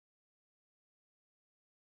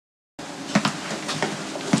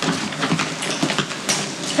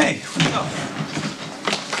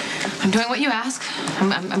I'm doing what you ask.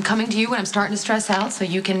 I'm coming to you when I'm starting to stress out so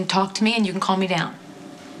you can talk to me and you can calm me down.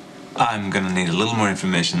 I'm gonna need a little more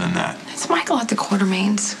information than that. It's Michael at the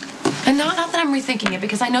Quartermaines. And not that I'm rethinking it,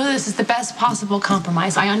 because I know this is the best possible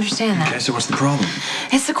compromise. I understand that. Okay, so what's the problem?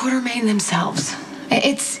 It's the Quartermaine themselves.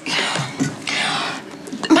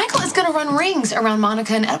 Michael is going to run rings around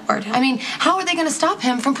Monica and Edward. I mean, how are they going to stop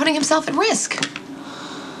him from putting himself at risk?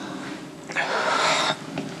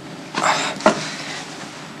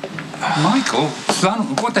 Michael,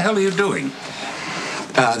 son, what the hell are you doing?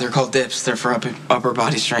 They're called dips. They're for upper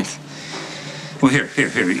body strength. Well, here.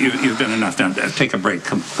 You've done enough now. Take a break.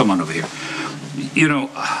 Come on over here. You know,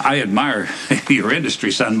 I admire your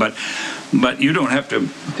industry, son, but you don't have to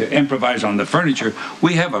improvise on the furniture.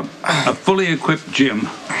 We have a fully equipped gym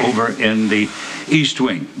over in the East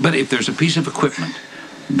Wing. But if there's a piece of equipment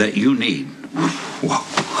that you need, well,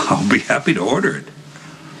 I'll be happy to order it.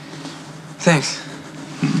 Thanks.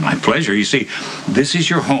 My pleasure. You see, this is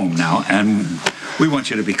your home now, and we want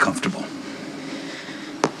you to be comfortable.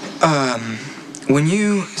 When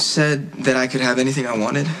you said that I could have anything I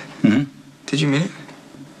wanted, did you mean it?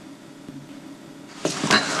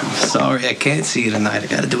 Sorry, I can't see you tonight. I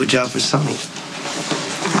gotta do a job for Sonny.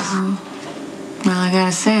 Well, I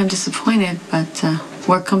gotta say, I'm disappointed, but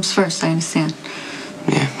work comes first, I understand.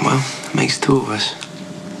 Yeah, well, it makes two of us.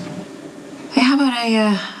 Hey, how about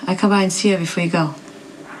I come by and see you before you go?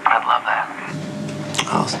 I'd love that.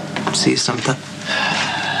 I'll see you sometime.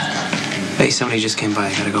 Hey, somebody just came by.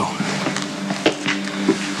 I gotta go.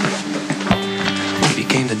 If you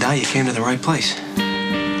came to die, you came to the right place.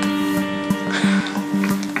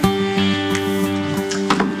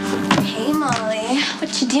 Hey, Molly.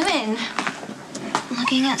 What you doing?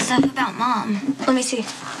 Looking at stuff about Mom. Let me see.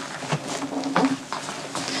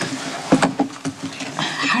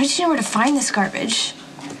 How did you know where to find this garbage?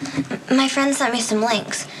 My friend sent me some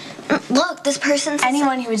links. Look, this person's...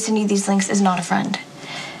 Anyone who would send you these links is not a friend.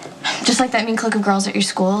 Just like that mean clique of girls at your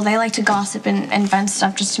school. They like to gossip and vent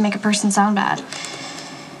stuff just to make a person sound bad.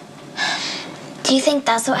 Do you think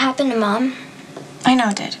that's what happened to Mom? I know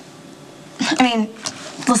it did. I mean,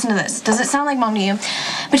 listen to this. Does it sound like Mom to you?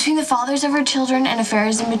 Between the fathers of her children and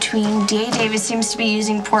affairs in between, D.A. Davis seems to be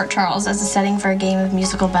using Port Charles as a setting for a game of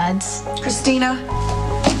musical beds. Christina,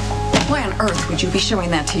 why on earth would you be showing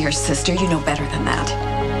that to your sister? You know better than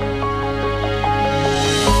that.